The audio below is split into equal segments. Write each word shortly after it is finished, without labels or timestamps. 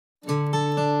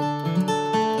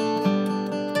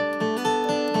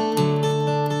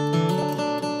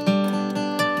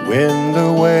when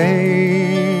the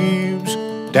waves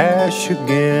dash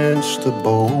against the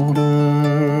boulders,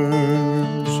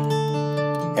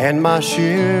 and my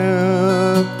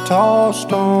ship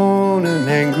tossed on an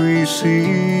angry sea.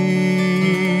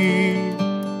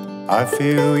 I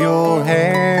feel your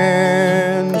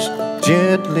hands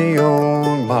gently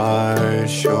on my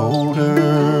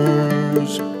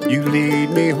shoulders. You lead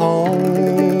me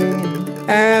home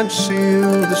and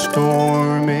seal the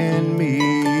storm in me.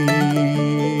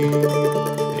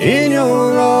 In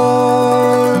your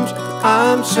arms,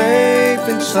 I'm safe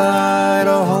inside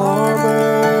a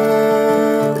harbor.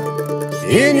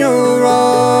 In your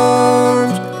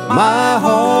arms, my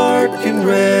heart can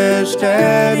rest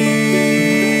at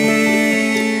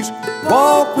ease.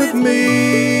 Walk with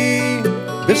me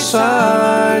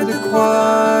beside the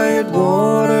quiet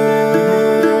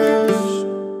waters.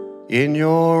 In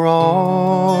your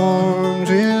arms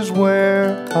is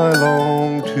where I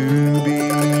long to be.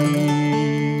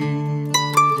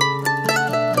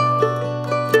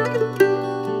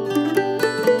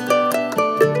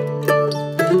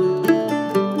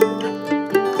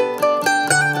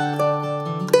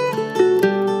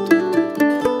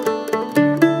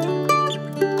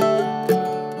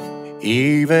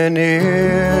 Even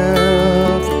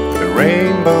if the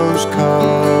rainbow's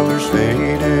colors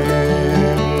faded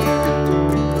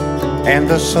and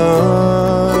the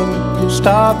sun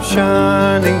stopped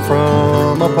shining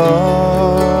from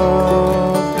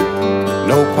above,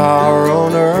 no power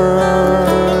on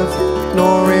earth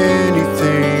nor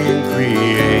anything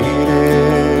created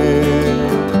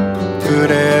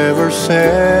could ever separate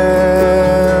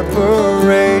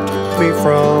me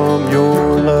from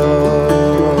your love.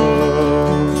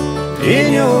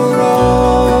 In your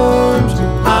arms,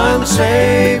 I'm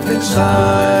safe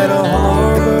inside a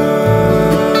harbor.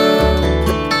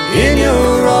 In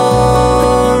your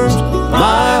arms,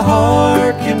 my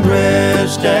heart can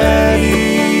rest at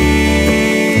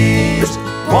ease.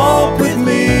 Walk with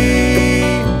me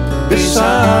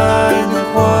beside the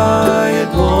quiet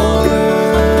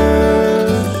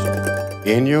waters.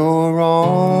 In your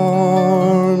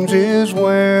arms is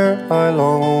where I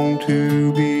long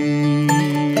to be.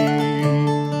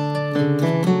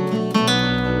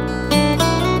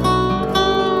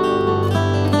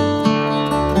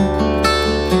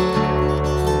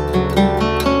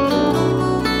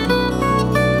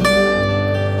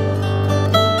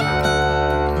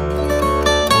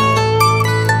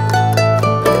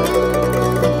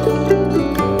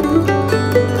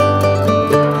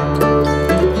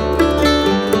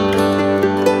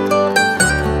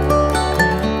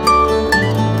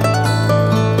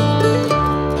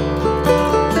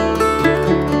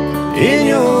 In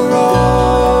your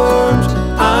arms,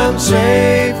 I'm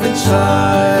safe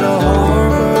inside a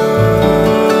harbor.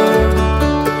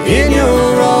 In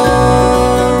your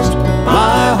arms,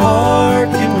 my heart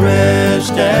can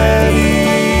rest at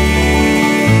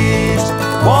ease.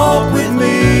 Walk with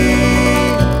me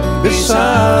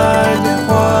beside the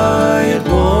quiet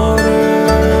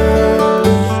waters.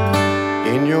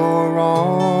 In your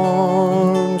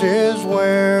arms is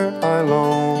where I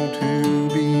long to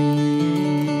be.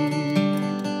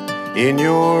 In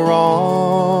your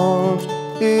arms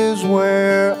is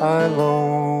where I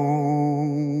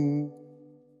long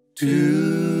to